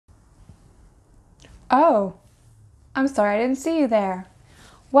Oh, I'm sorry I didn't see you there.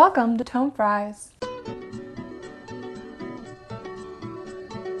 Welcome to Tomefries.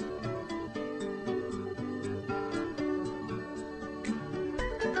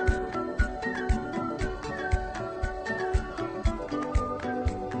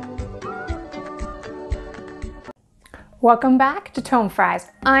 Welcome back to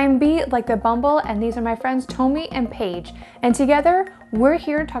Tomefries. I'm Bee, like the Bumble, and these are my friends Tommy and Paige. And together, we're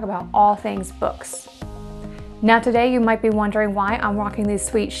here to talk about all things books. Now today you might be wondering why I'm rocking these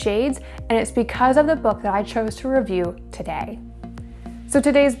sweet shades, and it's because of the book that I chose to review today. So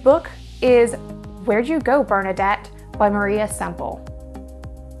today's book is Where'd You Go Bernadette by Maria Semple.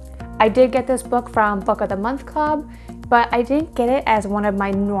 I did get this book from Book of the Month Club, but I didn't get it as one of my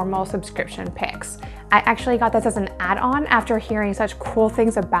normal subscription picks. I actually got this as an add-on after hearing such cool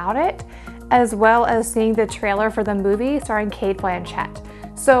things about it, as well as seeing the trailer for the movie starring Cate Blanchett.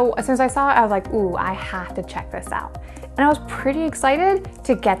 So as soon as I saw it, I was like, ooh, I have to check this out. And I was pretty excited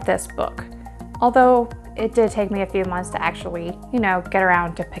to get this book. Although it did take me a few months to actually, get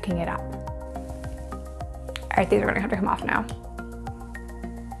around to picking it up. All right, these are gonna have to come off now.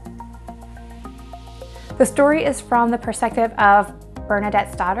 The story is from the perspective of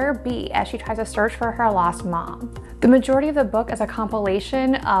Bernadette's daughter, Bee, as she tries to search for her lost mom. The majority of the book is a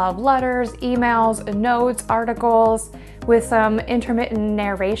compilation of letters, emails, notes, articles, with some intermittent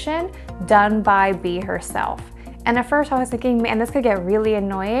narration done by Bee herself. And at first I was thinking, man, this could get really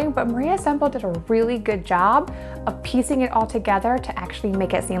annoying, but Maria Semple did a really good job of piecing it all together to actually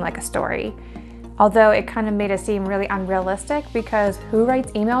make it seem like a story. Although it kind of made it seem really unrealistic, because who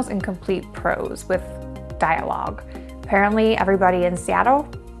writes emails in complete prose with dialogue? Apparently everybody in Seattle.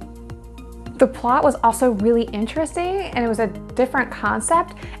 The plot was also really interesting, and it was a different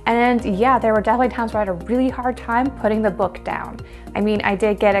concept, and yeah, there were definitely times where I had a really hard time putting the book down. I mean, I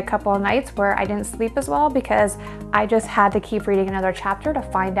did get a couple of nights where I didn't sleep as well because I just had to keep reading another chapter to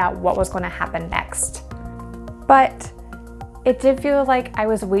find out what was going to happen next. But it did feel like I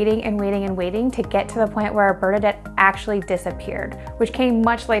was waiting and waiting and waiting to get to the point where Bernadette actually disappeared, which came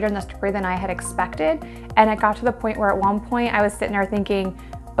much later in the story than I had expected. And it got to the point where at one point I was sitting there thinking,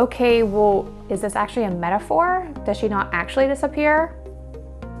 okay, well, is this actually a metaphor? Does she not actually disappear?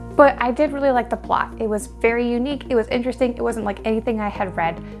 But I did really like the plot. It was very unique, it was interesting, it wasn't like anything I had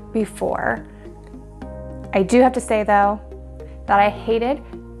read before. I do have to say though, that I hated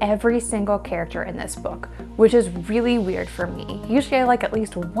every single character in this book, which is really weird for me. Usually I like at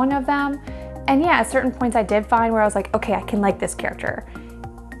least one of them. And yeah, at certain points I did find where I was like, okay, I can like this character.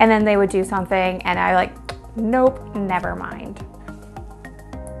 And then they would do something and I like, nope, never mind.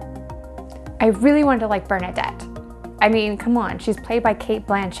 I really wanted to like Bernadette. I mean, come on, she's played by Cate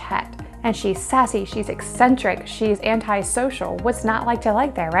Blanchett, and she's sassy, she's eccentric, she's antisocial. What's not like to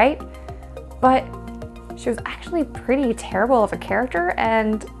like there, right? But she was actually pretty terrible of a character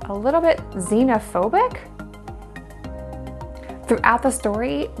and a little bit xenophobic. Throughout the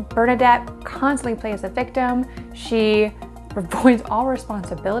story, Bernadette constantly plays a victim. She avoids all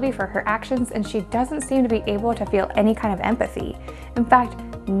responsibility for her actions, and she doesn't seem to be able to feel any kind of empathy. In fact,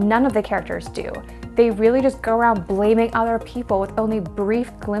 none of the characters do. They really just go around blaming other people with only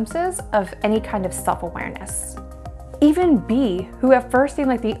brief glimpses of any kind of self-awareness. Even Bee, who at first seemed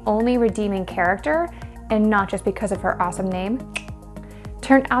like the only redeeming character, and not just because of her awesome name,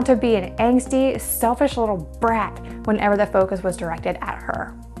 turned out to be an angsty, selfish little brat whenever the focus was directed at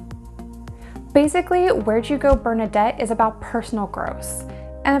her. Basically, Where'd You Go Bernadette is about personal growth.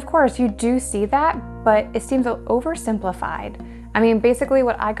 And of course, you do see that, but it seems oversimplified. I mean, basically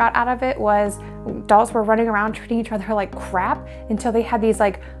what I got out of it was adults were running around treating each other like crap until they had these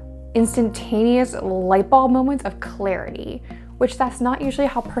like instantaneous light bulb moments of clarity, which that's not usually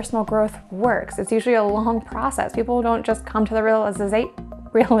how personal growth works. It's usually a long process. People don't just come to the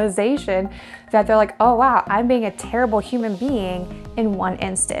realization that they're like, oh wow, I'm being a terrible human being in one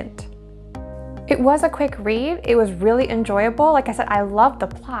instant. It was a quick read. It was really enjoyable. Like I said, I loved the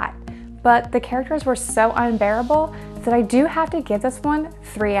plot, but the characters were so unbearable that I do have to give this one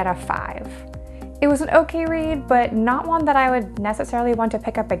 3 out of 5. It was an okay read, but not one that I would necessarily want to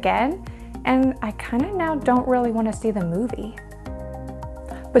pick up again, and I kind of now don't really want to see the movie.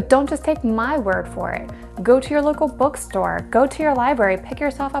 But don't just take my word for it. Go to your local bookstore, go to your library, pick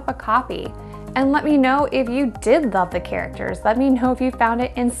yourself up a copy, and let me know if you did love the characters. Let me know if you found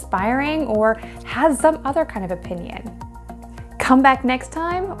it inspiring or had some other kind of opinion. Come back next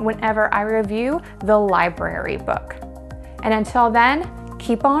time whenever I review the library book. And until then,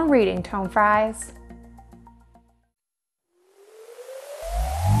 keep on reading, Tomefries.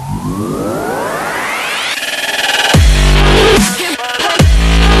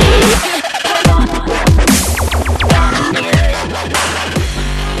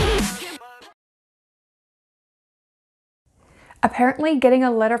 Apparently getting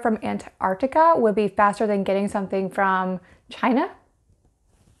a letter from Antarctica would be faster than getting something from China.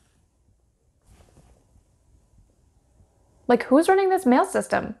 Like, who's running this mail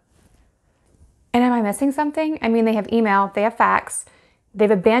system? And am I missing something? I mean, they have email, they have fax, they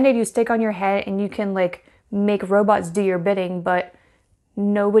have a band-aid you stick on your head and you can like make robots do your bidding, but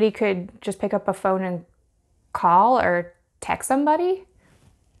nobody could just pick up a phone and call or text somebody?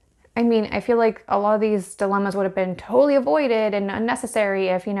 I mean, I feel like a lot of these dilemmas would have been totally avoided and unnecessary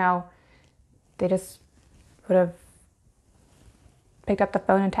if, you know, they just would have picked up the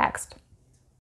phone and text.